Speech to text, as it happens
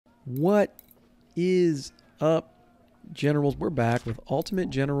What is up, Generals? We're back with Ultimate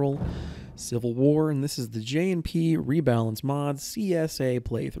General Civil War, and this is the J&P Rebalance mod CSA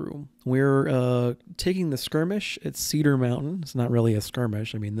playthrough. We're taking the skirmish at Cedar Mountain. It's not really a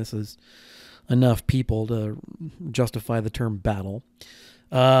skirmish. I mean, this is enough people to justify the term battle.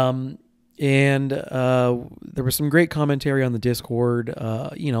 And there was some great commentary on the Discord,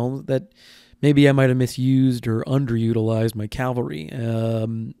 that maybe I might have misused or underutilized my cavalry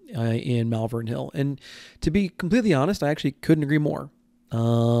in Malvern Hill. And to be completely honest, I actually couldn't agree more.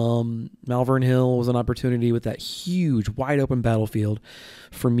 Malvern Hill was an opportunity with that huge, wide open battlefield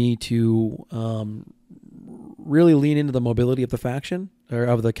for me to really lean into the mobility of the faction, or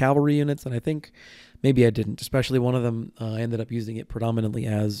of the cavalry units, and I think maybe I didn't. Especially one of them ended up using it predominantly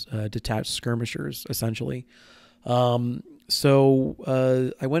as detached skirmishers, essentially.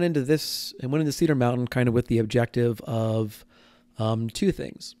 So I went into Cedar Mountain kind of with the objective of two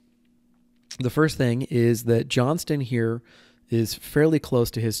things. The first thing is that Johnston here is fairly close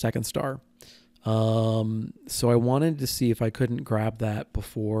to his second star. So I wanted to see if I couldn't grab that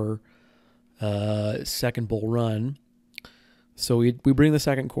before second bull run. So we bring the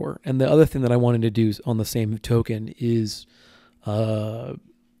second corps. And the other thing that I wanted to do on the same token is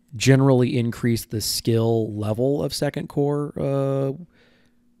generally increase the skill level of second corps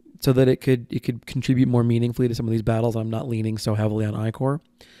so that it could contribute more meaningfully to some of these battles. I'm not leaning so heavily on I Corps.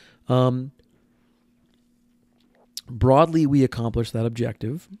 Broadly, we accomplished that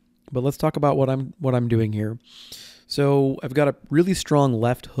objective, but let's talk about what I'm doing here. So I've got a really strong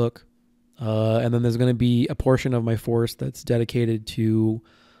left hook, and then there's going to be a portion of my force that's dedicated to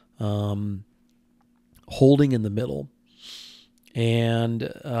holding in the middle.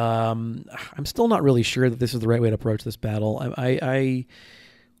 And I'm still not really sure that this is the right way to approach this battle. I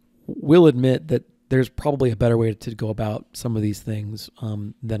will admit that there's probably a better way to go about some of these things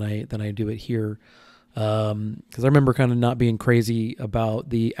than I do it here. Because I remember kind of not being crazy about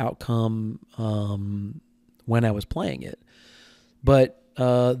the outcome when I was playing it. But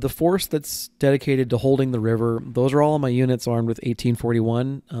the force that's dedicated to holding the river, those are all of my units armed with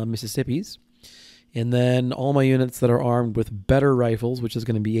 1841 Mississippis. And then all my units that are armed with better rifles, which is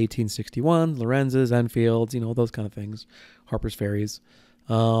going to be 1861, Lorenz's, Enfields, those kind of things, Harper's Ferries.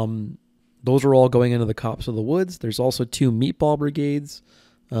 Those are all going into the copse of the woods. There's also two meatball brigades,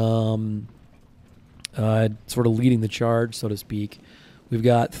 sort of leading the charge, so to speak. We've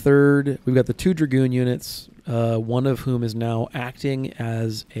got the two dragoon units, one of whom is now acting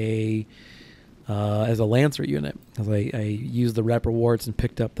as a lancer unit, as I used the rep rewards and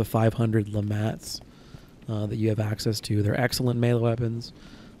picked up the 500 Lamats that you have access to. They're excellent melee weapons.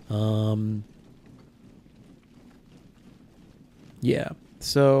 Yeah.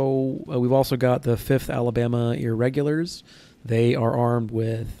 So we've also got the 5th Alabama Irregulars. They are armed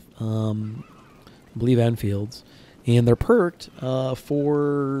with, I believe, Enfields. And they're perked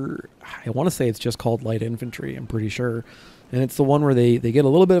for, I want to say it's just called light infantry, I'm pretty sure. And it's the one where they get a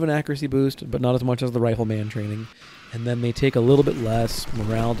little bit of an accuracy boost, but not as much as the rifleman training. And then they take a little bit less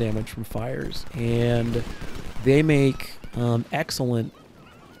morale damage from fires. And they make excellent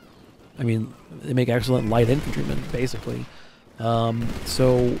light infantrymen, basically.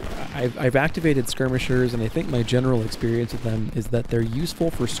 So I've activated skirmishers, and I think my general experience with them is that they're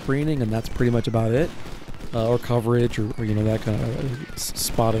useful for screening, and that's pretty much about it. Or coverage, or that kind of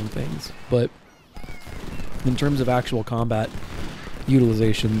spotting things. But in terms of actual combat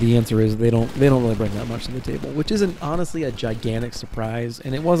utilization, the answer is they don't really bring that much to the table, which isn't honestly a gigantic surprise,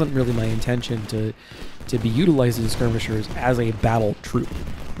 and it wasn't really my intention to be utilizing skirmishers as a battle troop.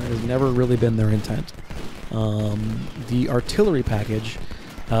 That has never really been their intent. The artillery package,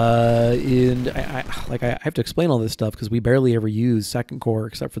 and I have to explain all this stuff because we barely ever use Second Corps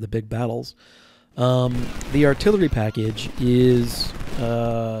except for the big battles. The artillery package is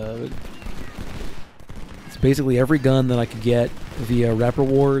it's basically every gun that I could get via rep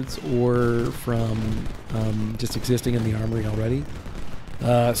rewards or from just existing in the armory already.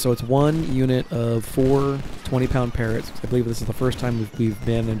 So it's one unit of 4 20-pound Parrots. I believe this is the first time we've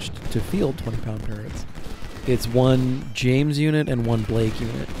managed to field 20-pound Parrots. It's one James unit and one Blake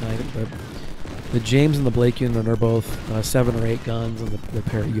unit. And I think the James and the Blake unit are both 7 or 8 guns, and the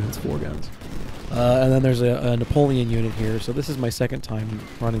Parrot unit's 4 guns. And then there's a Napoleon unit here. So this is my second time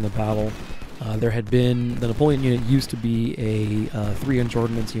running the battle. The Napoleon unit used to be a 3-inch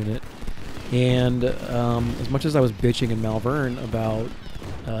ordnance unit. And as much as I was bitching in Malvern about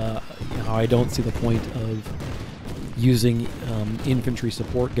how I don't see the point of using infantry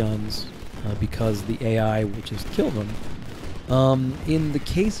support guns because the AI will just kill them, in the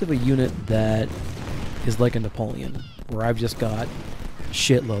case of a unit that is like a Napoleon, where I've just got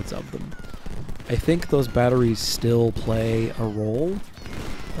shitloads of them. I think those batteries still play a role,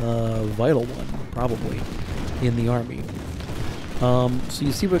 a vital one, probably, in the army. So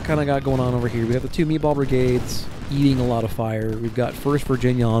you see what kind of got going on over here. We have the 2 meatball brigades eating a lot of fire. We've got 1st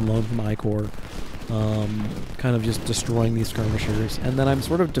Virginia on loan from I Corps, kind of just destroying these skirmishers. And then I'm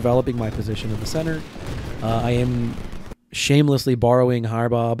sort of developing my position in the center. I am shamelessly borrowing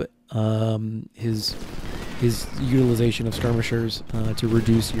Harbob, his utilization of skirmishers to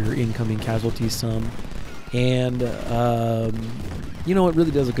reduce your incoming casualties some. And, you know, it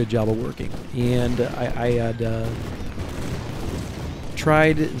really does a good job of working. And I had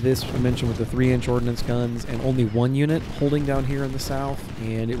tried this, I mentioned, with the 3-inch ordnance guns and only 1 unit holding down here in the south,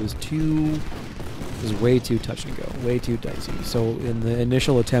 and it was way too touch and go, way too dicey. So in the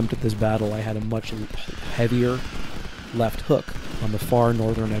initial attempt at this battle, I had a much heavier left hook on the far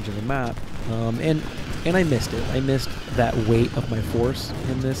northern edge of the map, and I missed it. I missed that weight of my force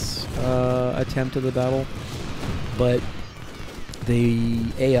in this attempt at the battle, but the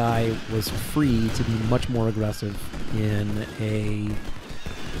AI was free to be much more aggressive in a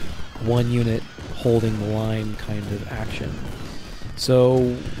 1 unit holding the line kind of action.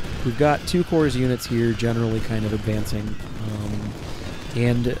 So we've got 2 corps units here generally kind of advancing,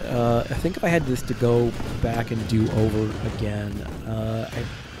 and I think if I had this to go back and do over again,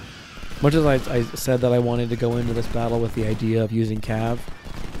 much as I said that I wanted to go into this battle with the idea of using cav,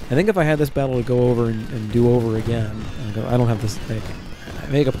 I think if I had this battle to go over and do over again, I don't have this, I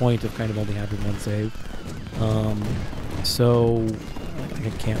make a point of kind of only having 1 save. So I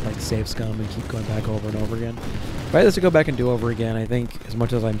can't like save scum and keep going back over and over again. If I had this to go back and do over again, I think as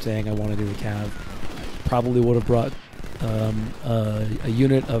much as I'm saying I want to do the cav, probably would have brought a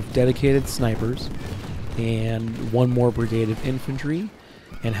unit of dedicated snipers and 1 more brigade of infantry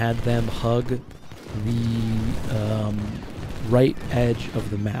and had them hug the right edge of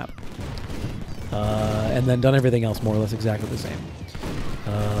the map, and then done everything else more or less exactly the same.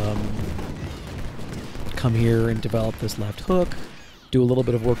 Come here and develop this left hook, do a little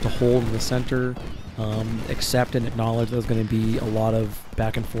bit of work to hold in the center, accept and acknowledge there's going to be a lot of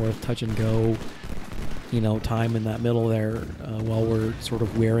back and forth, touch and go, you know, time in that middle there while we're sort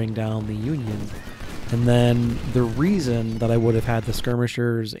of wearing down the Union. And then the reason that I would have had the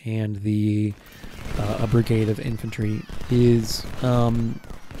skirmishers and the a brigade of infantry is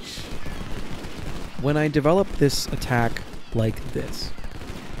when I develop this attack like this.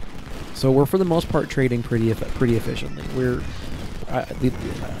 So we're for the most part trading pretty efficiently. We're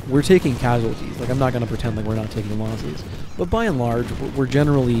taking casualties. Like, I'm not going to pretend like we're not taking losses, but by and large, we're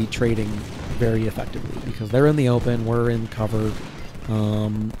generally trading very effectively because they're in the open, we're in cover.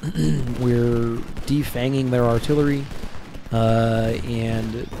 We're defanging their artillery,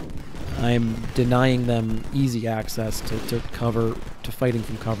 and I'm denying them easy access to cover, to fighting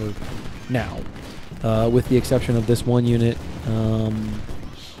from cover now, with the exception of this 1 unit.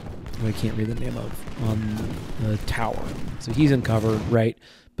 I can't read the name of, on the tower. So he's in cover, right?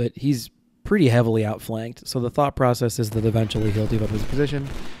 But he's pretty heavily outflanked. So the thought process is that eventually he'll give up his position.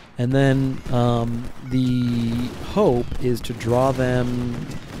 And then the hope is to draw them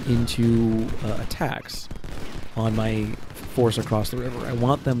into attacks on my force across the river. I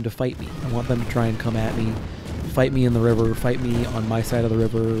want them to fight me. I want them to try and come at me, fight me in the river, fight me on my side of the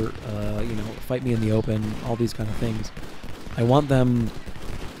river, you know, fight me in the open, all these kind of things. I want them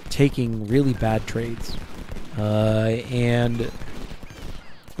taking really bad trades, and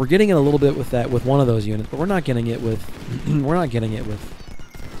we're getting it a little bit with that with 1 of those units, but we're not getting it with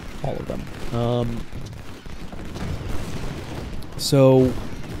all of them. So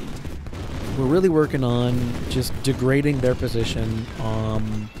we're really working on just degrading their position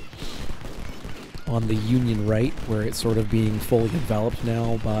on the Union right, where it's sort of being fully enveloped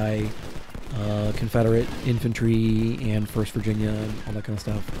now by Confederate infantry and 1st Virginia and all that kind of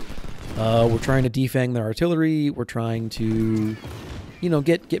stuff. We're trying to defang their artillery. We're trying to, you know,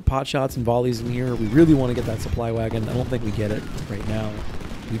 get pot shots and volleys in here. We really want to get that supply wagon. I don't think we get it right now.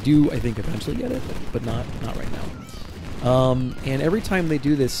 We do, I think, eventually get it, but not right now. And every time they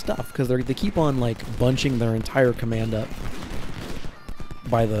do this stuff, because they keep on like bunching their entire command up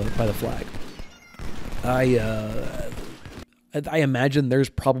by the flag. I imagine there's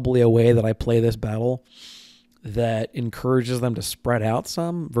probably a way that I play this battle that encourages them to spread out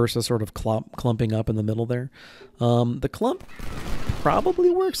some versus sort of clumping up in the middle there. The clump probably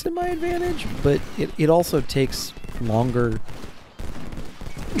works in my advantage, but it also takes longer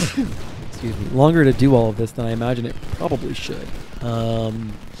excuse me, longer to do all of this than I imagine it probably should.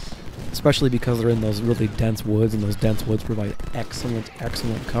 Especially because they're in those really dense woods, and those dense woods provide excellent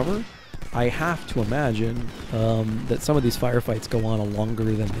cover. I have to imagine that some of these firefights go on a longer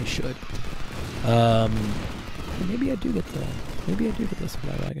than they should. Maybe I do get the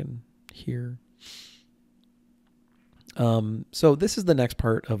supply wagon here. So this is the next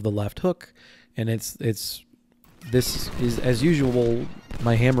part of the left hook, and this is, as usual,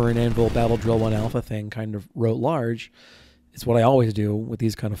 my hammer and anvil battle drill 1 alpha thing kind of wrote large. It's what I always do with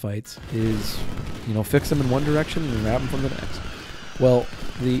these kind of fights is, fix them in one direction and grab them from the next. Well,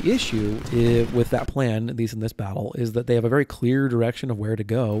 the issue with that plan, at least in this battle, is that they have a very clear direction of where to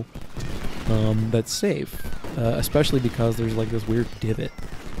go that's safe, especially because there's like this weird divot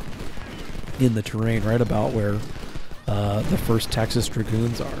in the terrain right about where the first Texas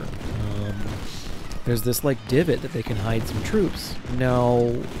Dragoons are. There's this like divot that they can hide some troops. Now,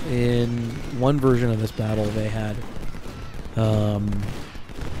 in one version of this battle, they had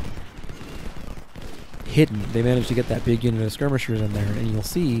hidden. They managed to get that big unit of skirmishers in there, and you'll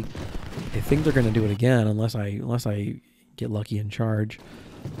see. I think they're going to do it again unless I get lucky and charge.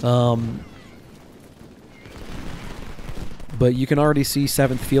 But you can already see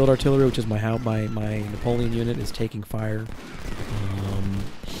 7th Field Artillery, which is my Napoleon unit, is taking fire.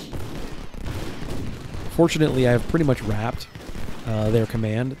 Fortunately, I have pretty much wrapped their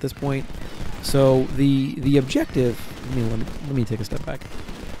command at this point. So the objective. Let me take a step back.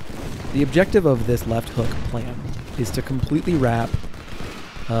 The objective of this left hook plan is to completely wrap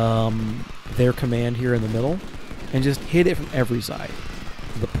their command here in the middle and just hit it from every side.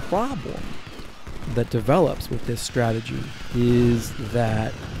 The problem that develops with this strategy is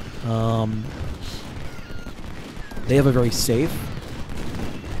that they have a very safe,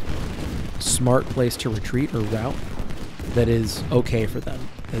 smart place to retreat or route that is okay for them.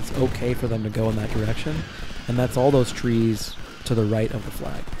 It's okay for them to go in that direction, and that's all those trees to the right of the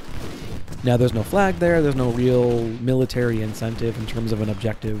flag. Now, there's no flag there. There's no real military incentive in terms of an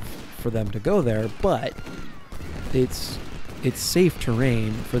objective for them to go there, but it's safe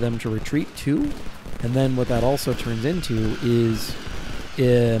terrain for them to retreat to. And then what that also turns into is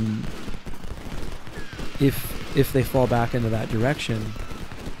if they fall back into that direction,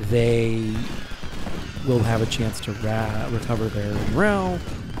 they will have a chance to recover their morale,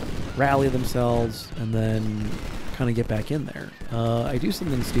 rally themselves, and then kind of get back in there. I do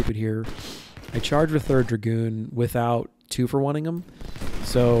something stupid here. I charge with 3rd Dragoon without 2-for-1ing them.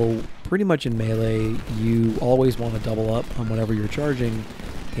 So pretty much in melee, you always want to double up on whatever you're charging.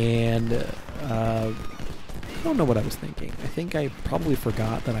 And I don't know what I was thinking. I think I probably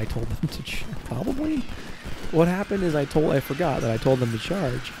forgot that I told them to probably. What happened is I forgot that I told them to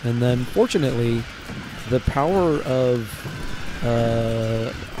charge. And then fortunately, the power of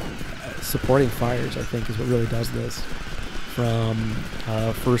supporting fires, I think, is what really does this. From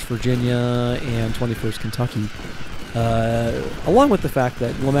 1st Virginia and 21st Kentucky. Along with the fact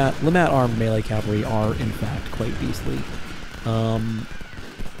that Lamat armed melee cavalry are, in fact, quite beastly.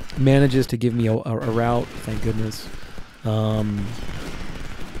 Manages to give me a route, thank goodness.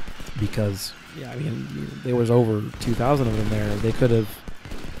 Because, there was over 2,000 of them there. They could have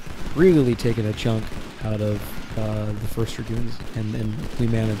really taken a chunk out of the 1st Dragoons, and we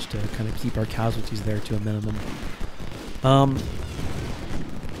managed to kind of keep our casualties there to a minimum.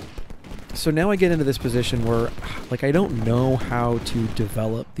 So now I get into this position where, I don't know how to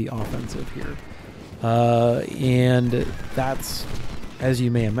develop the offensive here. And that's, as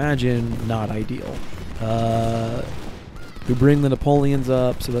you may imagine, not ideal. We bring the Napoleons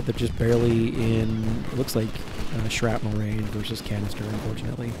up so that they're just barely in, it looks like, shrapnel range versus canister,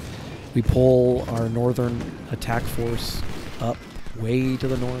 unfortunately. We pull our northern attack force up way to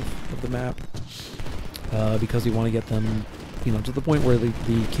the north of the map because we want to get them, to the point where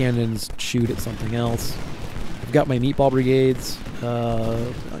the cannons shoot at something else. I've got my meatball brigades.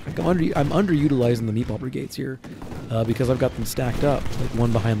 I'm underutilizing the meatball brigades here because I've got them stacked up,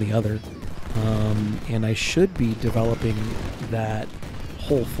 one behind the other. And I should be developing that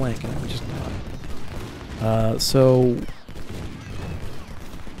whole flank, and I'm just not. So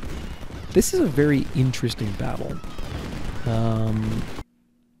this is a very interesting battle.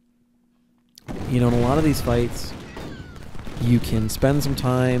 In a lot of these fights, you can spend some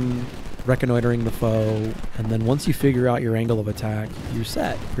time reconnoitering the foe, and then once you figure out your angle of attack, you're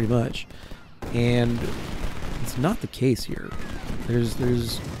set, pretty much. And it's not the case here. There's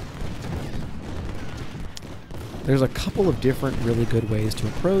a couple of different really good ways to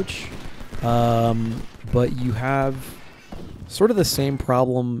approach, but you have sort of the same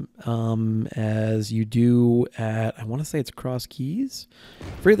problem as you do at, I want to say it's Cross Keys?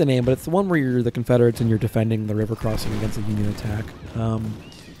 I forget the name, but it's the one where you're the Confederates and you're defending the river crossing against a Union attack.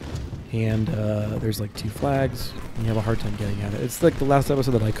 and there's like 2 flags, and you have a hard time getting at it. It's like the last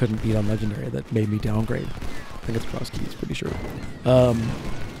episode that I couldn't beat on Legendary that made me downgrade. I think it's cross keys, pretty sure.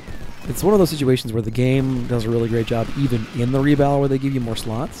 It's one of those situations where the game does a really great job, even in the rebal where they give you more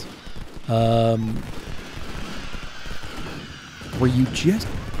slots, where you just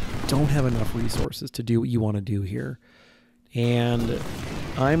don't have enough resources to do what you want to do here. And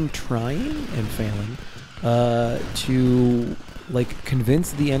I'm trying and failing to like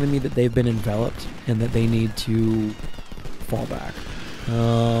convince the enemy that they've been enveloped and that they need to fall back.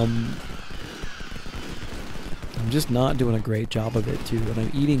 I'm just not doing a great job of it too, and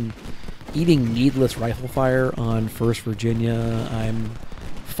I'm eating needless rifle fire on 1st Virginia. I'm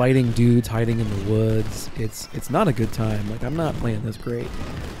fighting dudes hiding in the woods. It's not a good time. Like, I'm not playing this great.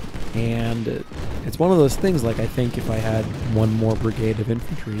 And it's one of those things, like, I think if I had one more brigade of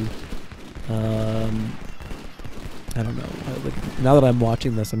infantry, I don't know. Like, now that I'm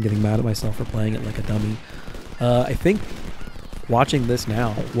watching this, I'm getting mad at myself for playing it like a dummy. I think watching this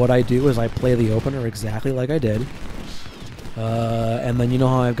now, what I do is I play the opener exactly like I did. And then you know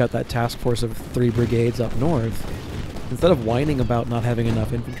how I've got that task force of 3 brigades up north? Instead of whining about not having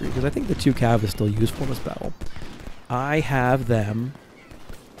enough infantry, because I think the 2 cav is still useful in this battle, I have them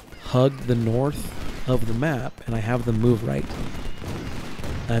hug the north of the map, and I have them move right.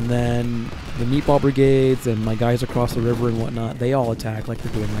 And then the meatball brigades and my guys across the river and whatnot, they all attack like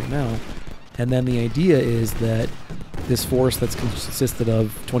they're doing right now. And then the idea is that this force that's consisted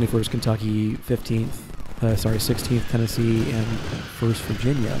of 21st Kentucky, 16th Tennessee, and 1st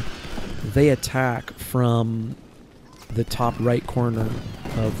Virginia, they attack from the top right corner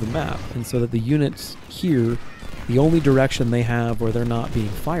of the map. And so that the units here, the only direction they have where they're not being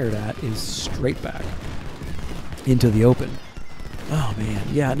fired at is straight back into the open. Oh man,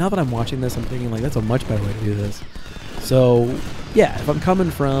 yeah, now that I'm watching this, I'm thinking like that's a much better way to do this. So yeah, if I'm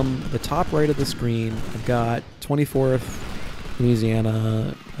coming from the top right of the screen, I've got 24th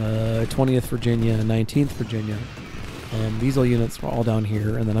Louisiana, 20th Virginia, 19th Virginia. These all units are all down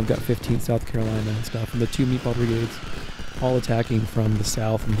here, and then I've got 15th South Carolina and stuff, and the 2 meatball brigades all attacking from the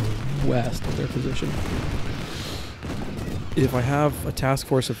south and the west of their position. If I have a task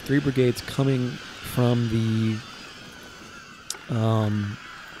force of 3 brigades coming from the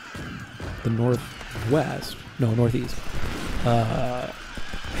northeast, I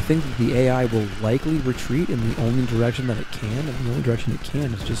think that the AI will likely retreat in the only direction that it can, and the only direction it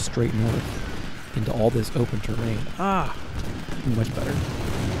can is just straight north into all this open terrain. Much better.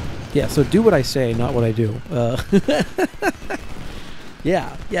 Yeah, so do what I say, not what I do.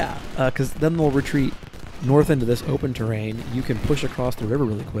 Because then they'll retreat north into this open terrain. You can push across the river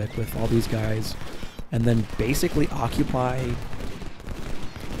really quick with all these guys, and then basically occupy,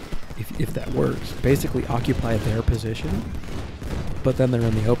 if that works, basically occupy their position, but then they're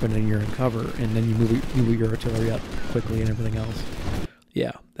in the open and you're in cover, and then you move your artillery up quickly and everything else.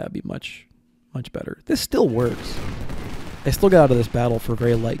 Yeah, that'd be much better. This still works. I still got out of this battle for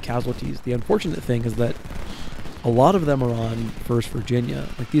very light casualties. The unfortunate thing is that a lot of them are on 1st Virginia.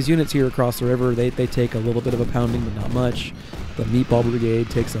 Like these units here across the river, they take a little bit of a pounding, but not much. The meatball brigade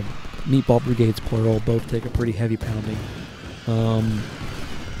takes a, meatball brigades plural, both take a pretty heavy pounding.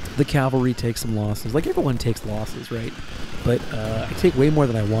 The cavalry takes some losses. Like everyone takes losses, right? But I take way more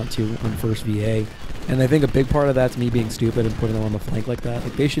than I want to on 1st VA. And I think a big part of that's me being stupid and putting them on the flank like that.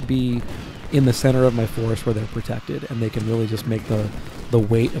 Like they should be in the center of my force where they're protected, and they can really just make the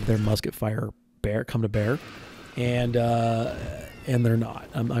weight of their musket fire come to bear. And they're not.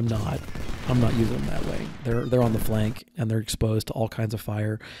 I'm not using them that way. They're on the flank, and they're exposed to all kinds of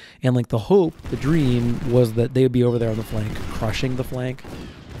fire. And like the hope, the dream was that they would be over there on the flank, crushing the flank,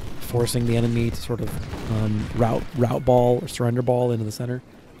 forcing the enemy to sort of route ball or surrender ball into the center.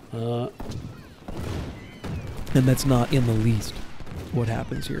 And that's not in the least what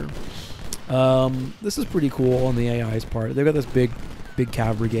happens here. This is pretty cool on the AI's part. They've got this big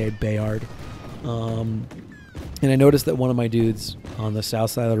cav brigade, Bayard. And I noticed that one of my dudes on the south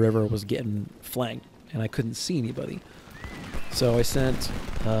side of the river was getting flanked, and I couldn't see anybody. So I sent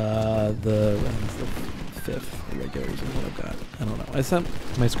the 5th regulars is what I've got. I don't know. I sent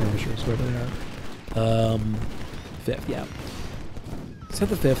my skirmishers, wherever they are. 5th, yeah. Sent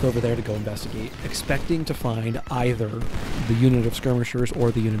the 5th over there to go investigate, expecting to find either the unit of skirmishers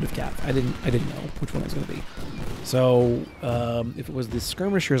or the unit of cav. I didn't know which one it was going to be. So if it was the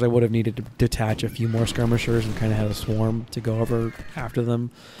skirmishers, I would have needed to detach a few more skirmishers and kind of have a swarm to go over after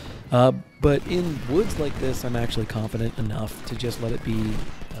them. But in woods like this, I'm actually confident enough to just let it be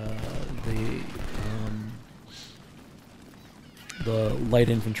the light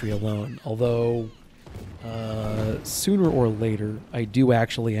infantry alone. Although sooner or later, I do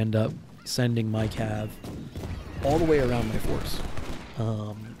actually end up sending my cav all the way around my force.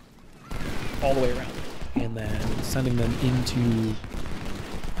 All the way around. And then sending them into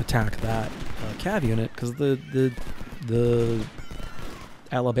attack that cav unit, because the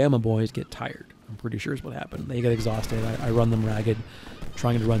Alabama boys get tired. I'm pretty sure is what happened. They get exhausted. I run them ragged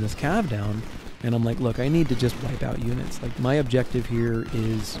trying to run this cav down. And I'm like, look, I need to just wipe out units. Like, my objective here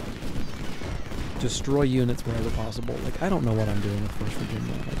is destroy units wherever possible. Like, I don't know what I'm doing with 1st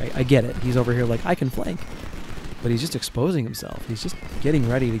Virginia. Like, I get it. He's over here like, I can flank. But he's just exposing himself. He's just getting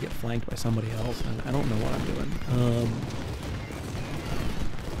ready to get flanked by somebody else. And I don't know what I'm doing.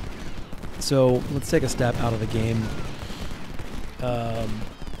 So, let's take a step out of the game.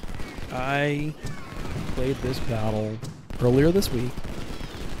 I played this battle earlier this week.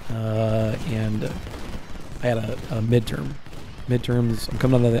 And I had a midterm. Midterms. I'm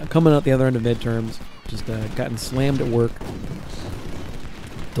coming out the other end of midterms. Just gotten slammed at work.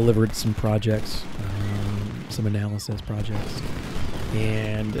 Delivered some projects, some analysis projects,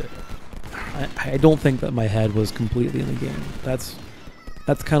 and I don't think that my head was completely in the game. That's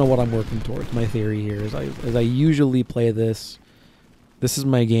kind of what I'm working towards. My theory here is as I usually play this. This is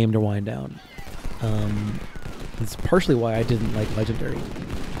my game to wind down. It's partially why I didn't like Legendary.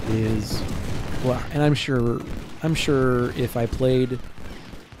 And I'm sure if I played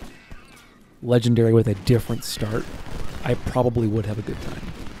Legendary with a different start, I probably would have a good time.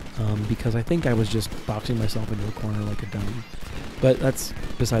 Because I think I was just boxing myself into a corner like a dummy. But that's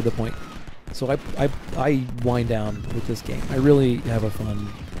beside the point. So I wind down with this game. I really have a fun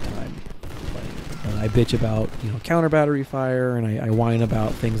time playing. I bitch about counter battery fire, and I whine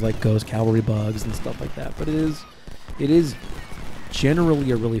about things like ghost cavalry bugs and stuff like that. But it is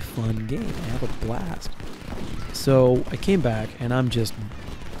generally a really fun game. I have a blast. So I came back and I'm just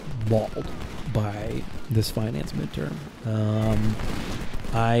mauled by this finance midterm.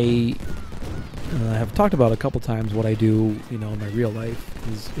 I have talked about a couple times what I do, in my real life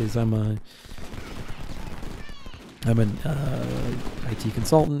is I'm an IT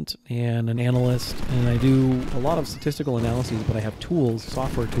consultant and an analyst, and I do a lot of statistical analyses, but I have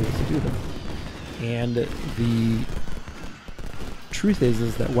software tools to do them. And the truth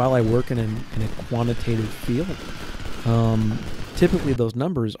is that while I work in a quantitative field, typically those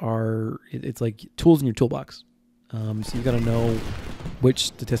numbers it's like tools in your toolbox. So you got to know which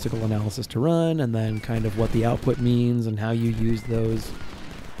statistical analysis to run, and then kind of what the output means and how you use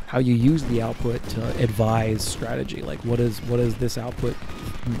the output to advise strategy. Like what does this output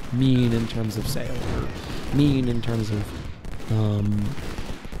mean in terms of sale, or mean in terms of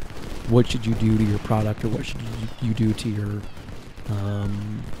what should you do to your product, or what should you do to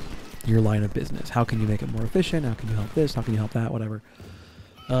your line of business? How can you make it more efficient? How can you help this? How can you help that? Whatever.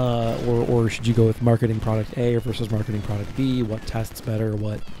 Or should you go with marketing product A versus marketing product B? What tests better?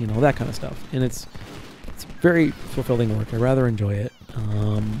 What, that kind of stuff. And it's very fulfilling work. I rather enjoy it.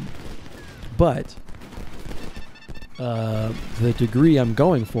 But the degree I'm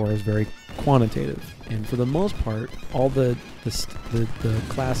going for is very quantitative. And for the most part, all the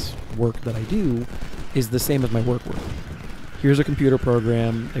class work that I do is the same as my work. Here's a computer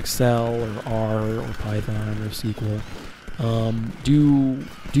program, Excel or R or Python or SQL.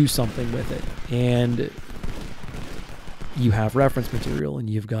 Do something with it. And you have reference material, and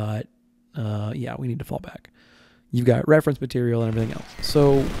you've got, we need to fall back. You've got reference material and everything else.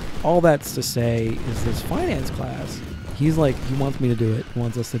 So all that's to say is this finance class, he wants me to do it,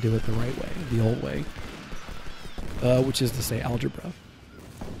 wants us to do it the right way, the old way, which is to say algebra.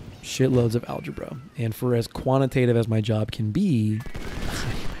 Shitloads of algebra. And for as quantitative as my job can be,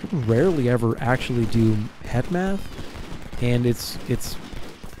 I rarely ever actually do head math, and it's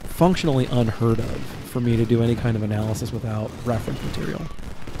functionally unheard of for me to do any kind of analysis without reference material.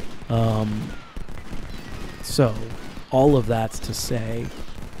 So all of that's to say,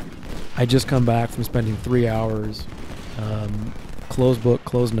 I just come back from spending 3 hours close book,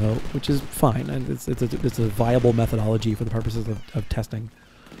 close note, which is fine. It's a viable methodology for the purposes of testing.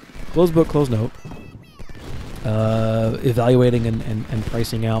 Close book, close note. Evaluating and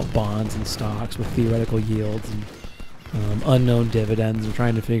pricing out bonds and stocks with theoretical yields and unknown dividends, and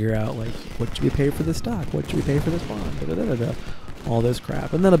trying to figure out what should we pay for this stock, what should we pay for this bond, all this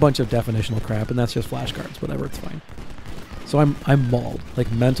crap, and then a bunch of definitional crap, and that's just flashcards, whatever, it's fine. So I'm mauled,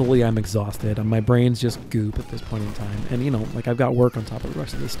 mentally I'm exhausted, and my brain's just goop at this point in time, and I've got work on top of the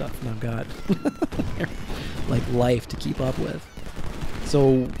rest of this stuff, and I've got life to keep up with.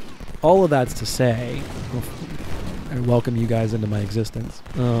 So all of that's to say, I welcome you guys into my existence.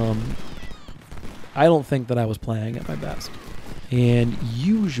 I don't think that I was playing at my best. And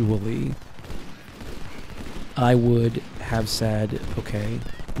usually, I would have said, okay,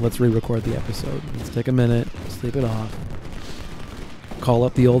 let's re-record the episode. Let's take a minute, sleep it off, call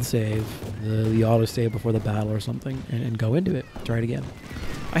up the old save, the auto save before the battle or something, and go into it. Try it again.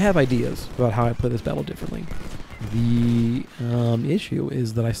 I have ideas about how I play this battle differently. The issue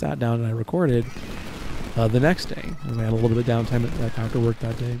is that I sat down and I recorded the next day. I had a little bit of downtime after work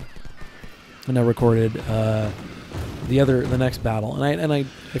that day, and I recorded the next battle. And I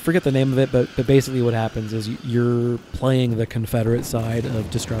forget the name of it, but basically what happens is you're playing the Confederate side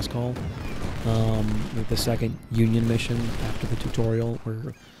of Distress Call, like the second Union mission after the tutorial,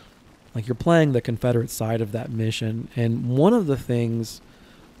 where like you're playing the Confederate side of that mission. And one of the things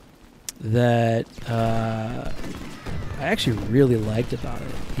that I actually really liked about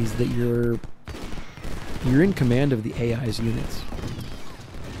it is that you're in command of the AI's units.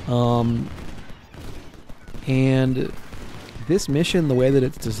 And this mission, the way that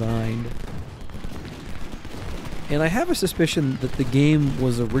it's designed, and I have a suspicion that the game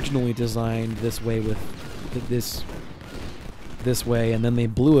was originally designed this way with this way, and then they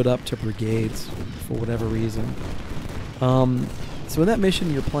blew it up to brigades for whatever reason. So in that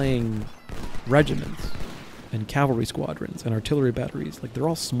mission, you're playing regiments and cavalry squadrons and artillery batteries. Like, they're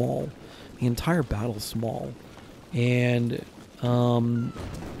all small. The entire battle's small. And the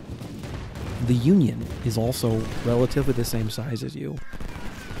Union is also relatively the same size as you.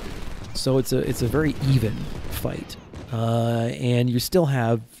 So it's a very even fight. And you still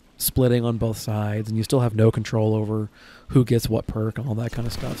have splitting on both sides, and you still have no control over who gets what perk and all that kind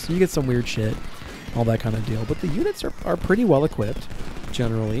of stuff. So you get some weird shit, all that kind of deal. But the units are pretty well equipped,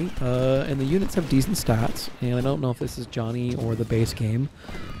 generally. And the units have decent stats. And I don't know if this is Johnny or the base game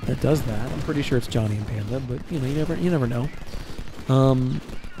that does that. I'm pretty sure it's Johnny and Panda, but you never know.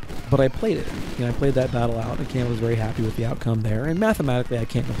 But I played it. I played that battle out, and Cam was very happy with the outcome there. And mathematically, I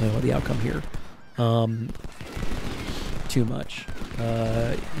can't complain about the outcome here too much.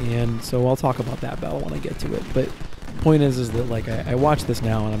 And so I'll talk about that battle when I get to it. But point is that like I watch this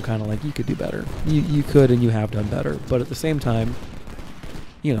now, and I'm kind of like, you could do better. You could, and you have done better. But at the same time,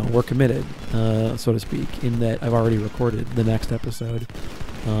 we're committed, so to speak, in that I've already recorded the next episode.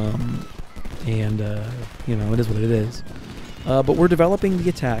 It is what it is. But we're developing the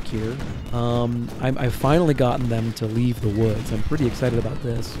attack here. I've finally gotten them to leave the woods. I'm pretty excited about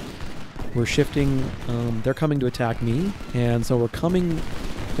this. We're shifting. They're coming to attack me, and so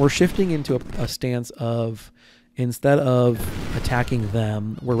we're shifting into a stance of, instead of attacking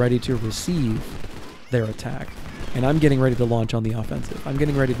them, we're ready to receive their attack. And I'm getting ready to launch on the offensive. I'm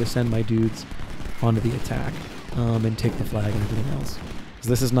getting ready to send my dudes onto the attack and take the flag and everything else. Because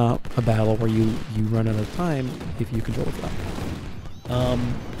this is not a battle where you run out of time if you control the flag.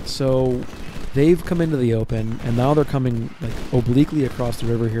 So they've come into the open, and now they're coming like obliquely across the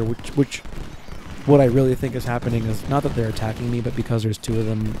river here, which what I really think is happening is not that they're attacking me, but because there's two of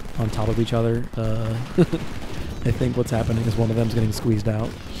them on top of each other. I think what's happening is one of them's getting squeezed out.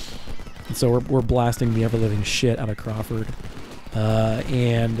 And so we're blasting the ever-living shit out of Crawford. I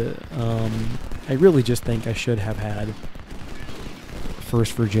really just think I should have had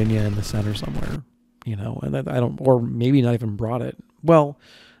 1st Virginia in the center somewhere, and I don't, or maybe not even brought it. Well,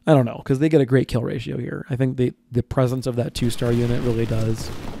 I don't know, because they get a great kill ratio here. I think the presence of that 2-star unit really does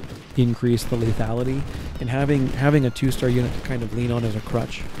increase the lethality, and having a 2-star unit to kind of lean on as a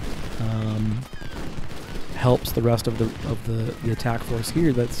crutch helps the rest of the attack force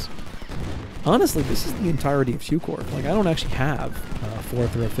here. That's honestly, this is the entirety of 2 Corps. Like, I don't actually have a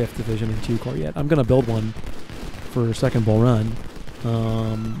 4th or a 5th division in 2 Corps yet. I'm gonna build one for Second Bull Run.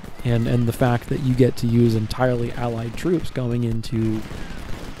 And the fact that you get to use entirely allied troops going into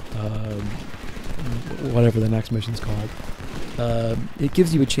whatever the next mission's called, it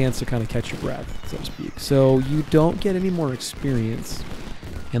gives you a chance to kind of catch your breath, so to speak. So you don't get any more experience,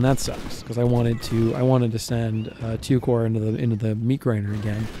 and that sucks, because I wanted to send 2 Corps into the meat grinder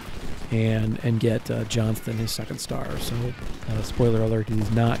again, and get Johnston his 2nd star. So spoiler alert, he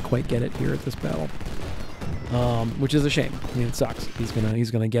does not quite get it here at this battle. Which is a shame. I mean, it sucks. He's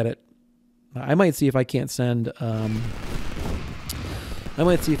gonna get it. I might see if I can't send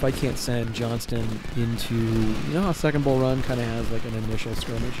Johnston into, how Second Bull Run kind of has like an initial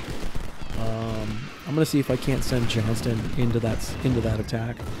skirmish. I'm gonna see if I can't send Johnston into that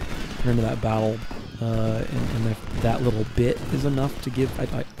attack or into that battle, and if that little bit is enough to give.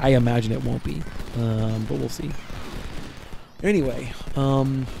 I imagine it won't be, but we'll see. Anyway.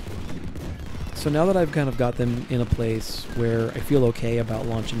 So now that I've kind of got them in a place where I feel okay about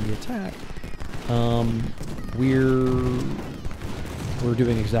launching the attack, we're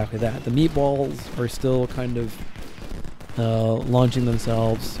doing exactly that. The meatballs are still kind of launching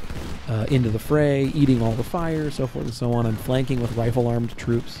themselves. into the fray, eating all the fire, so forth and so on. I'm flanking with rifle-armed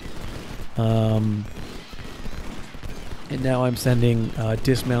troops. And now I'm sending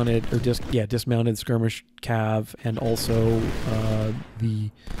dismounted skirmish cav and also the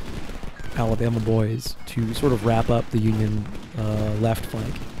Alabama boys to sort of wrap up the Union left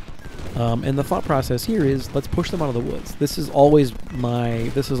flank. And the thought process here is, let's push them out of the woods. This has always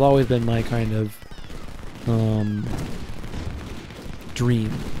been my kind of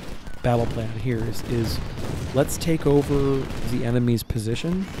dream battle plan here is let's take over the enemy's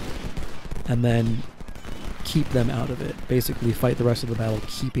position and then keep them out of it. Basically fight the rest of the battle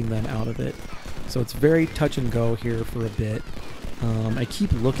keeping them out of it. So it's very touch and go here for a bit. I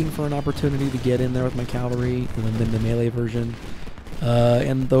keep looking for an opportunity to get in there with my cavalry and then the melee version.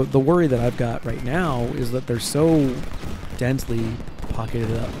 And the worry that I've got right now is that they're so densely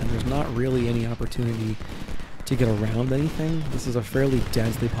pocketed up and there's not really any opportunity to get around anything. This is a fairly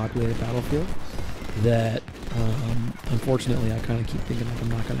densely populated battlefield that unfortunately I kind of keep thinking like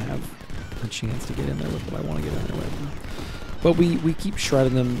I'm not going to have a chance to get in there with what I want to get in there with. But we keep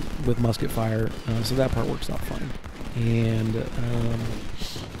shredding them with musket fire, so that part works out fine. And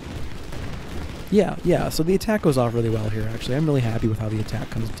yeah, so the attack goes off really well here, actually. I'm really happy with how the attack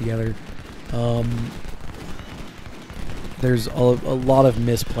comes together. There's a lot of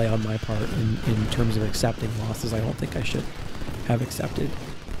misplay on my part in terms of accepting losses I don't think I should have accepted.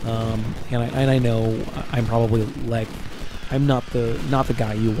 And I know I'm probably like, I'm not the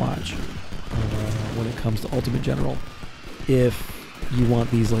guy you watch when it comes to Ultimate General. If you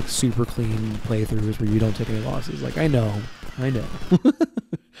want these like super clean playthroughs where you don't take any losses, like I know.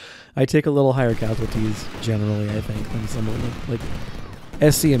 I take a little higher casualties generally, I think, than some of them, like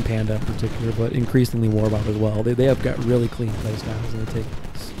SC and Panda in particular, but increasingly Warbot as well. They have got really clean playstyles and they take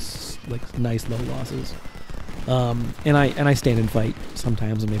like nice low losses. And I stand and fight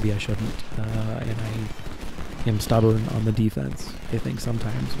sometimes, and maybe I shouldn't. And I am stubborn on the defense, I think,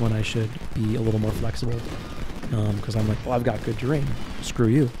 sometimes when I should be a little more flexible. Because I'm like, well, I've got good terrain. Screw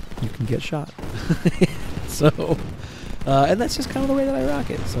you. You can get shot. So, and that's just kind of the way that I rock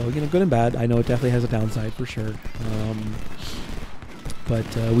it. So, good and bad. I know it definitely has a downside for sure. But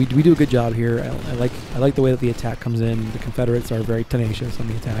we do a good job here. I like the way that the attack comes in. The Confederates are very tenacious on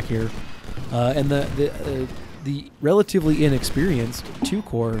the attack here. And the relatively inexperienced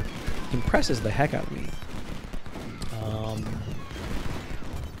 2-Corps impresses the heck out of me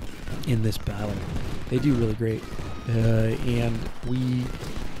in this battle. They do really great. And we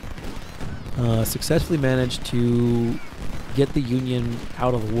successfully managed to get the Union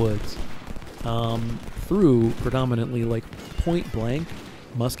out of the woods through predominantly like point-blank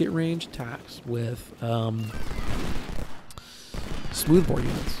musket range attacks with smoothbore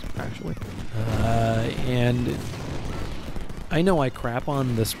units, actually. And I know I crap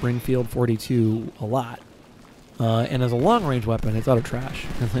on the Springfield 42 a lot. And as a long-range weapon, it's utter trash.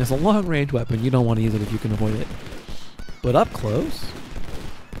 As a long-range weapon, you don't want to use it if you can avoid it. But up close,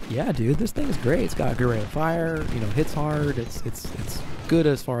 yeah, dude, this thing is great. It's got a good rate of fire. Hits hard. It's good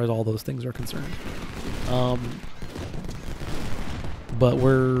as far as all those things are concerned. But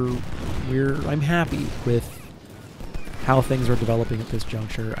I'm happy with how things are developing at this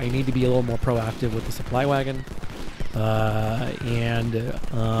juncture. I need to be a little more proactive with the supply wagon.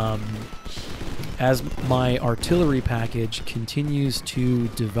 As my artillery package continues to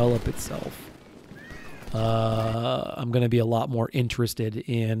develop itself, I'm going to be a lot more interested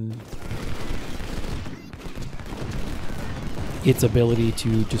in its ability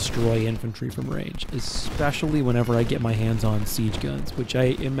to destroy infantry from range, especially whenever I get my hands on siege guns, which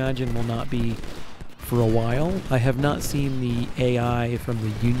I imagine will not be for a while. I have not seen the AI from the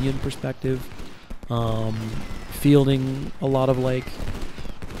Union perspective fielding a lot of like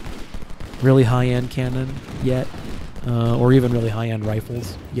really high-end cannon yet, or even really high-end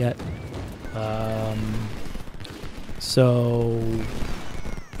rifles yet. So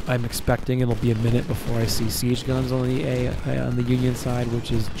I'm expecting it'll be a minute before I see siege guns on the Union side,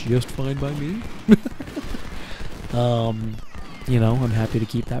 which is just fine by me. I'm happy to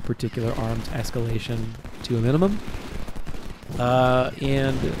keep that particular arms escalation to a minimum.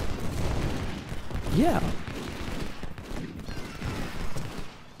 And yeah.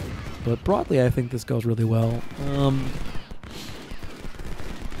 But broadly, I think this goes really well. I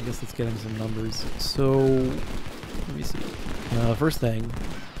guess let's get into some numbers. So, let me see. First thing,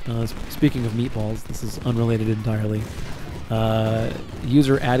 speaking of meatballs, this is unrelated entirely.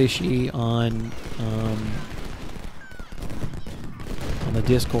 User Adishi on the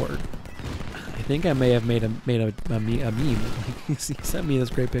Discord. I think I may have made a meme. He sent me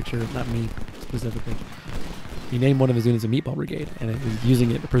this great picture, not me specifically. he named one of his units a Meatball Brigade, and it was using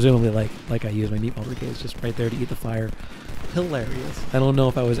it presumably like I use my Meatball Brigades, just right there to eat the fire. Hilarious. I don't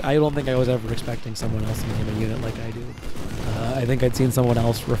think I was ever expecting someone else to name a unit like I do. I think I'd seen someone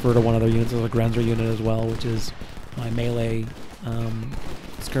else refer to one of their units as a Grenzer unit as well, which is my melee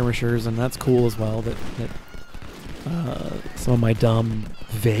skirmishers, and that's cool as well. That some of my dumb,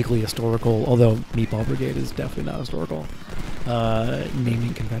 vaguely historical, although Meatball Brigade is definitely not historical,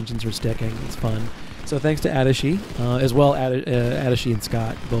 naming conventions are sticking. It's fun. So thanks to Adashi, as well. Adashi and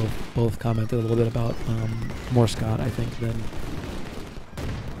Scott both commented a little bit about more Scott, I think,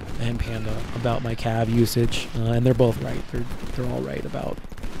 and Panda about my cab usage, and they're both right. They're all right about.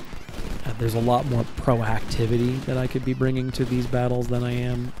 There's a lot more proactivity that I could be bringing to these battles than I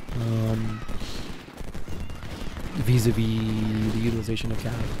am vis-a-vis the utilization of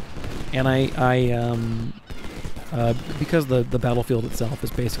cab, and because the battlefield itself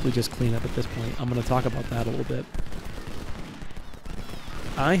is basically just cleanup at this point, I'm going to talk about that a little bit.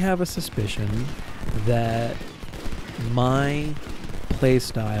 I have a suspicion that my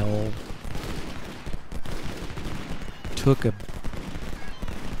playstyle took a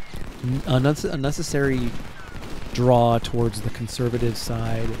unnecessary draw towards the conservative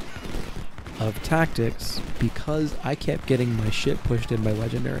side of tactics because I kept getting my shit pushed in by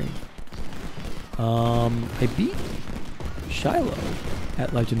Legendary. I beat Shiloh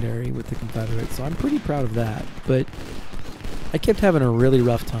at Legendary with the Confederates, so I'm pretty proud of that, but I kept having a really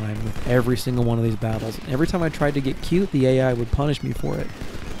rough time with every single one of these battles. Every time I tried to get cute, the AI would punish me for it.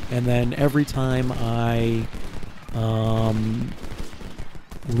 And then every time I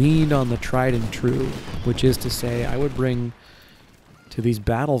leaned on the tried and true, which is to say I would bring to these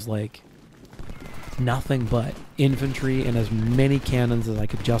battles like nothing but infantry and as many cannons as I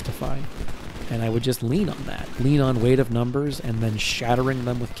could justify. And I would just lean on that. Lean on weight of numbers and then shattering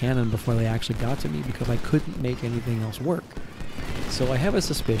them with cannon before they actually got to me because I couldn't make anything else work. So I have a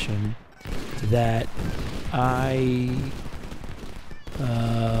suspicion that I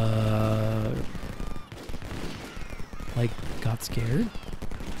got scared,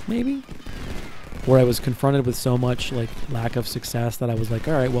 maybe? Where I was confronted with so much like lack of success that I was like,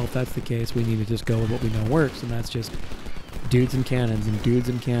 all right, well, if that's the case, we need to just go with what we know works, and that's just dudes and cannons and dudes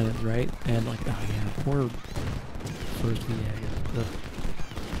and cannons, right? And like, oh yeah, poor first VA.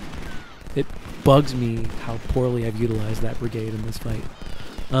 It bugs me how poorly I've utilized that brigade in this fight.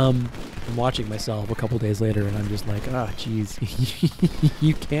 I'm watching myself a couple days later, and I'm just like, ah, oh, geez,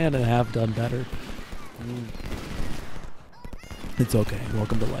 you can and have done better. It's okay.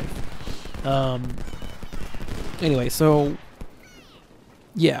 Welcome to life. Anyway, so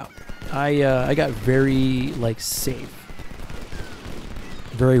yeah, I got very like safe,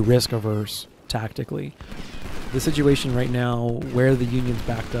 very risk averse tactically. The situation right now, where the Union's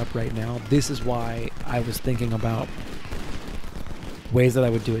backed up right now, this is why I was thinking about ways that I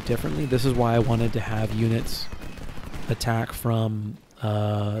would do it differently. This is why I wanted to have units attack from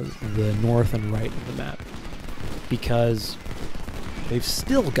the north and right of the map, because they've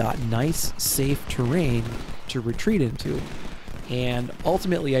still got nice, safe terrain to retreat into. And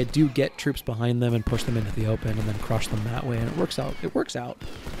ultimately, I do get troops behind them and push them into the open and then crush them that way, and it works out. It works out.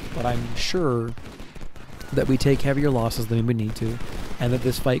 But I'm sure that we take heavier losses than we would need to, and that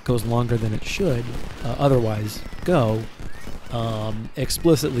this fight goes longer than it should otherwise go,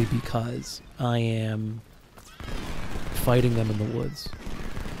 explicitly because I am fighting them in the woods,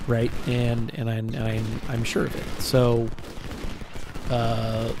 right? And I'm sure of it. So,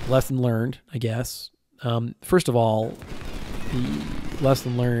 lesson learned, I guess. First of all, the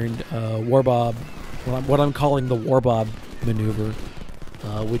lesson learned, Warbob, what I'm calling the Warbob maneuver,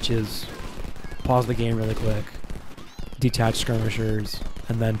 which is pause the game really quick, detach skirmishers,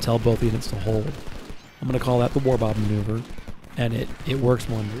 and then tell both units to hold. I'm going to call that the Warbob maneuver, and it works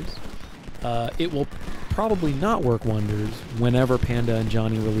wonders. It will probably not work wonders whenever Panda and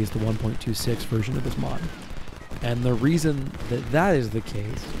Johnny release the 1.26 version of this mod. And the reason that that is the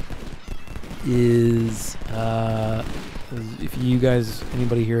case is if you guys,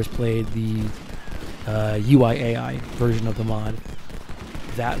 anybody here has played the UIAI version of the mod,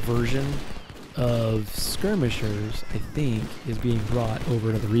 that version of skirmishers, I think, is being brought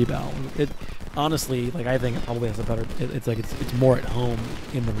over to the Rebalance. It honestly, like, I think it probably has a better. It's more at home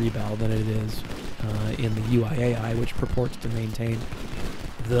in the Rebalance than it is in the UIAI, which purports to maintain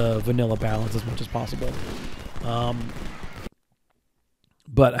the vanilla balance as much as possible.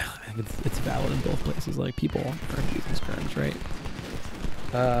 But I think it's valid in both places. Like, people are using skirms, right?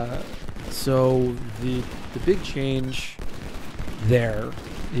 So the big change there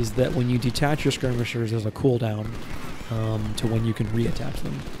is that when you detach your skirmishers, there's a cooldown to when you can reattach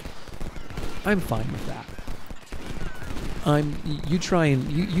them. I'm fine with that. You try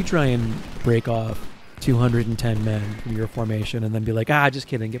and break off 210 men from your formation and then be like, just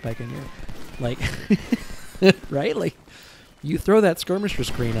kidding, get back in here. Like, right? Like, you throw that skirmisher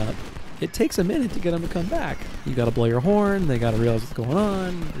screen up, it takes a minute to get them to come back. You got to blow your horn, they got to realize what's going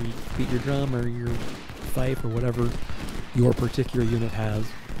on, or you beat your drum or your fife or whatever your particular unit has.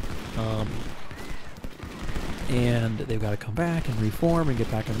 And they've got to come back and reform and get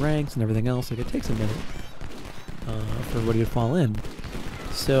back in ranks and everything else. Like, it takes a minute for everybody to fall in.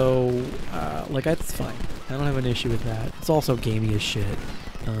 So, like, that's fine. I don't have an issue with that. It's also gamey as shit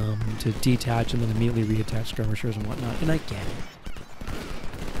to detach and then immediately reattach skirmishers and whatnot, and I get it.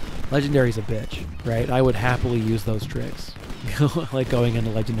 Legendary's a bitch, right? I would happily use those tricks, like going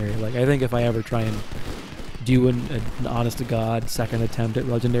into Legendary. Like, I think if I ever try and do an honest-to-God second attempt at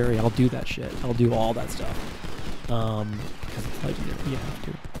Legendary, I'll do that shit. I'll do all that stuff. Because it's Legendary, you have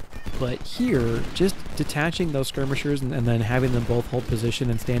to. But here, just detaching those skirmishers and then having them both hold position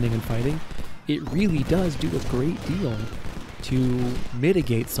and standing and fighting, it really does do a great deal to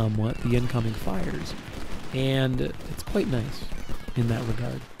mitigate somewhat the incoming fires. And it's quite nice in that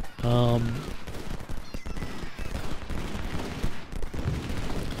regard.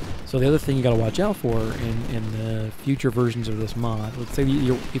 So the other thing you got to watch out for in the future versions of this mod, let's say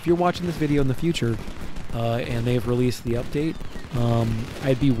if you're watching this video in the future and they've released the update,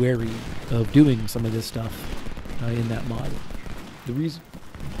 I'd be wary of doing some of this stuff in that mod. The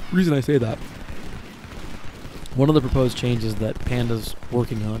reason I say that, one of the proposed changes that Panda's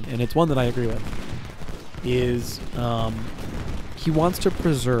working on, and it's one that I agree with, is he wants to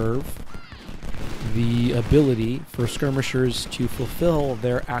preserve the ability for skirmishers to fulfill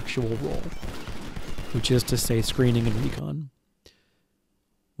their actual role, which is to say screening and recon,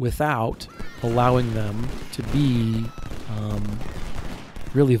 without allowing them to be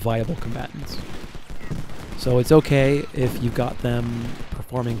really viable combatants. So it's okay if you've got them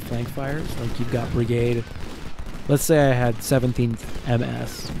performing flank fires, like you've got brigade. Let's say I had 17th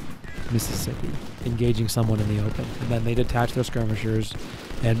MS Mississippi engaging someone in the open, and then they detach their skirmishers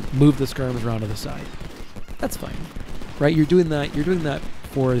and move the skirms around to the side. That's fine, right? You're doing that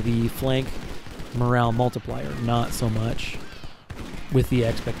for the flank morale multiplier, not so much with the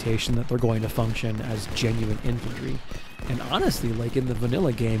expectation that they're going to function as genuine infantry. And honestly, like in the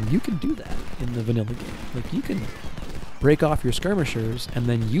vanilla game, you can do that in the vanilla game. Like, you can break off your skirmishers and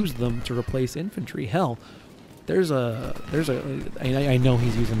then use them to replace infantry. Hell, I know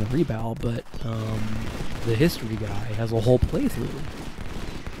he's using the Rebal, but the history guy has a whole playthrough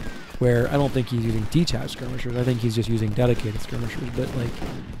where I don't think he's using detached skirmishers. I think he's just using dedicated skirmishers. But like,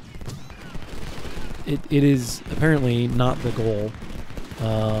 it is apparently not the goal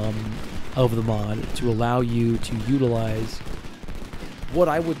of the mod to allow you to utilize what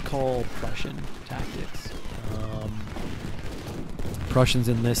I would call Prussian tactics. Prussians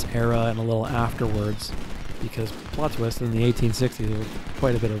in this era and a little afterwards, because plot twist, in the 1860s there was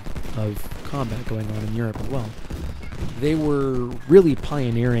quite a bit of combat going on in Europe as well. They were really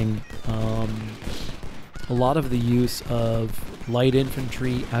pioneering a lot of the use of light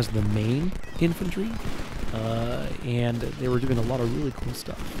infantry as the main infantry, and they were doing a lot of really cool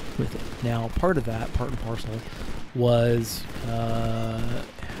stuff with it. Now, part of that, part and parcel, was,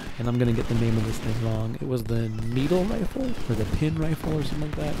 and I'm going to get the name of this thing wrong, it was the needle rifle, or the pin rifle, or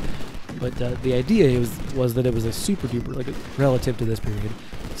something like that. But the idea was that it was a super duper, like relative to this period,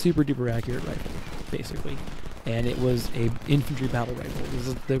 super duper accurate rifle, basically. And it was a infantry battle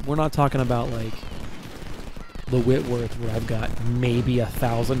rifle. We're not talking about like the Whitworth, where I've got maybe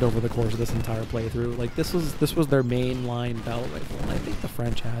 1,000 over the course of this entire playthrough. Like, this was their main line battle rifle, and I think the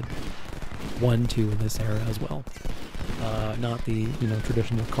French had 1, 2 in this era as well. Not the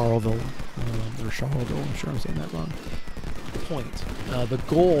traditional Carlville or Charleville. I'm sure I'm saying that wrong. The point, the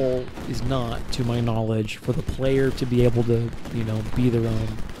goal is not, to my knowledge, for the player to be able to be their own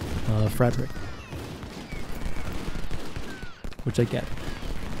Frederick, which I get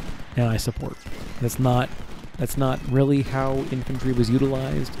and I support. That's not really how infantry was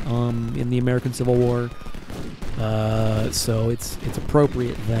utilized in the American Civil War. So it's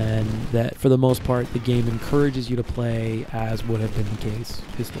appropriate then that, for the most part, the game encourages you to play as would have been the case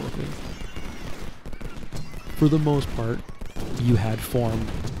historically. For the most part, you had formed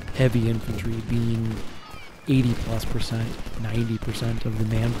heavy infantry being 80+%, 90% of the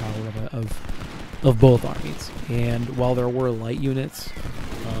manpower of both armies. And while there were light units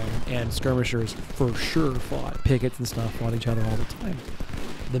and skirmishers for sure pickets and stuff fought each other all the time,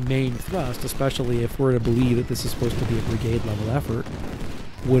 the main thrust, especially if we're to believe that this is supposed to be a brigade level effort,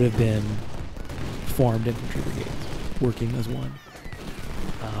 would have been formed infantry brigades working as one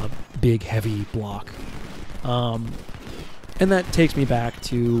big heavy block. And that takes me back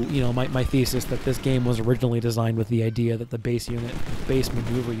to, you know, my thesis that this game was originally designed with the idea that the base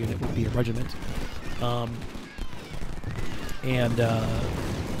maneuver unit would be a regiment. I'm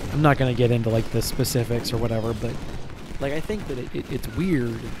not going to get into like the specifics or whatever, but like I think that it's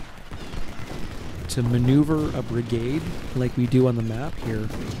weird to maneuver a brigade like we do on the map here,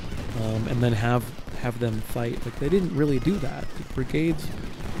 and then have them fight. Like they didn't really do that. The brigades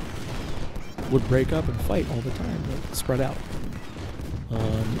would break up and fight all the time, like spread out.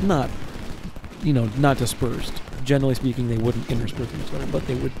 Not dispersed. Generally speaking, they wouldn't intersperse each other, but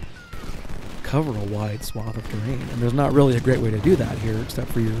they would cover a wide swath of terrain. And there's not really a great way to do that here, except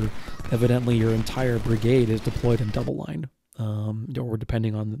for evidently your entire brigade is deployed in double line, or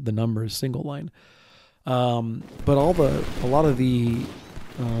depending on the numbers, single line. But a lot of the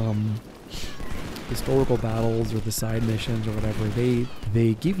historical battles or the side missions or whatever,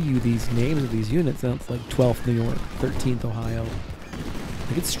 they give you these names of these units, and it's like 12th New York, 13th Ohio.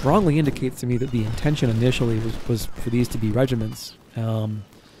 Like it strongly indicates to me that the intention initially was for these to be regiments.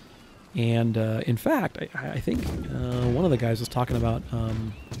 In fact, I think one of the guys was talking about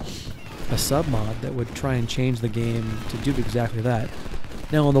a sub mod that would try and change the game to do exactly that.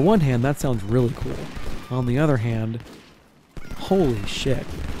 Now, on the one hand, that sounds really cool. On the other hand, holy shit.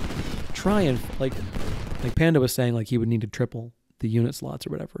 Try and, like Panda was saying, like he would need to triple the unit slots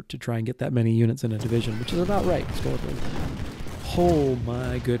or whatever to try and get that many units in a division, which is about right historically. Oh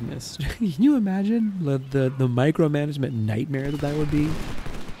my goodness. Can you imagine the micromanagement nightmare that would be?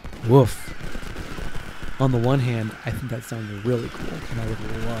 Woof. On the one hand, I think that sounds really cool, and I would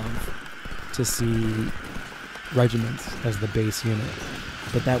love to see regiments as the base unit.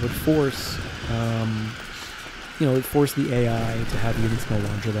 But that would force, it'd force the AI to have units no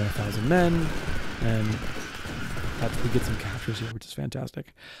larger than 1,000 men, and we get some captures here, which is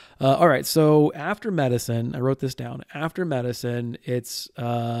fantastic. All right, so after medicine, I wrote this down. After medicine, it's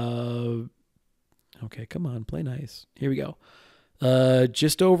okay. Come on, play nice. Here we go.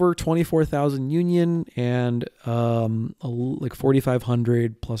 Just over 24,000 Union and like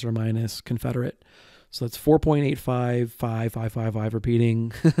 4,500 plus or minus Confederate. So that's 4.85555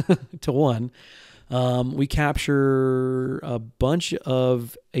 repeating to 1. We capture a bunch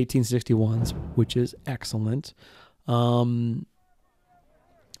of 1861s, which is excellent.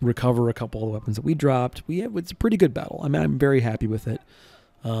 Recover a couple of the weapons that we dropped. It's a pretty good battle. I mean, I'm very happy with it.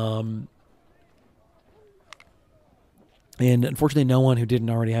 And unfortunately, no one who didn't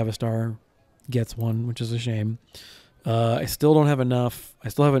already have a star gets one, which is a shame. I still don't have enough. I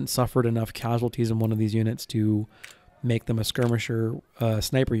still haven't suffered enough casualties in one of these units to make them a skirmisher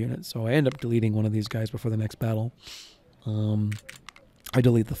sniper unit. So I end up deleting one of these guys before the next battle. I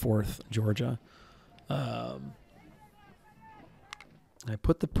delete the 4th Georgia. I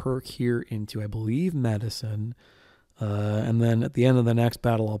put the perk here into, I believe, medicine. And then at the end of the next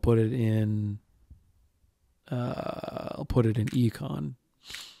battle, I'll put it in econ.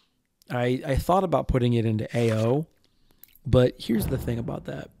 I thought about putting it into AO, but here's the thing about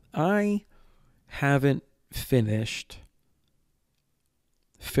that. I haven't finished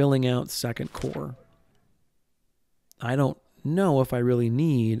filling out second corps. I don't know if I really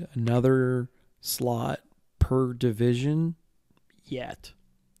need another slot per division yet,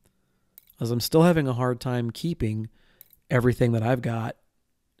 as I'm still having a hard time keeping everything that I've got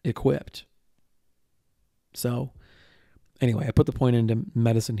equipped. So anyway, I put the point into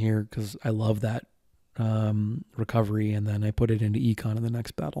medicine here because I love that recovery, and then I put it into econ in the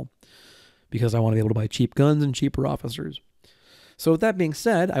next battle because I want to be able to buy cheap guns and cheaper officers. So with that being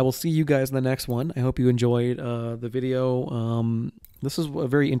said, I will see you guys in the next one. I hope you enjoyed the video. This is a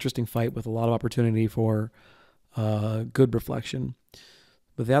very interesting fight with a lot of opportunity for good reflection.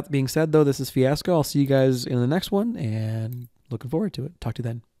 With that being said, though, this is Fiasco. I'll see you guys in the next one, and looking forward to it. Talk to you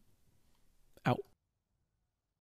then.